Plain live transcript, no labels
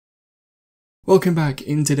Welcome back.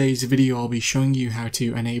 In today's video I'll be showing you how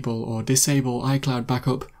to enable or disable iCloud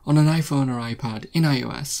backup on an iPhone or iPad in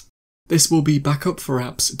iOS. This will be backup for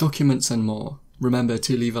apps, documents and more. Remember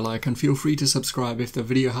to leave a like and feel free to subscribe if the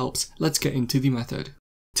video helps. Let's get into the method.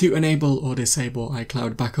 To enable or disable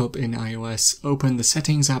iCloud backup in iOS, open the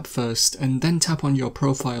Settings app first and then tap on your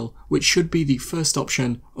profile, which should be the first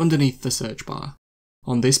option underneath the search bar.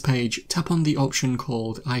 On this page, tap on the option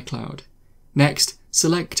called iCloud. Next,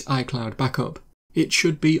 select iCloud Backup. It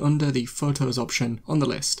should be under the Photos option on the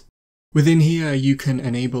list. Within here, you can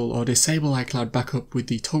enable or disable iCloud Backup with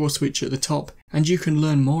the toggle switch at the top, and you can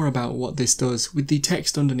learn more about what this does with the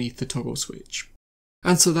text underneath the toggle switch.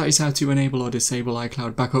 And so that is how to enable or disable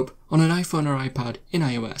iCloud Backup on an iPhone or iPad in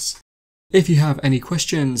iOS. If you have any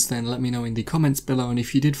questions, then let me know in the comments below, and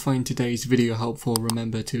if you did find today's video helpful,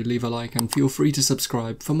 remember to leave a like and feel free to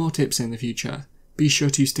subscribe for more tips in the future. Be sure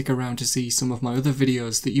to stick around to see some of my other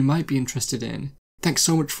videos that you might be interested in. Thanks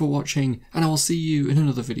so much for watching, and I will see you in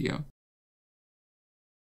another video.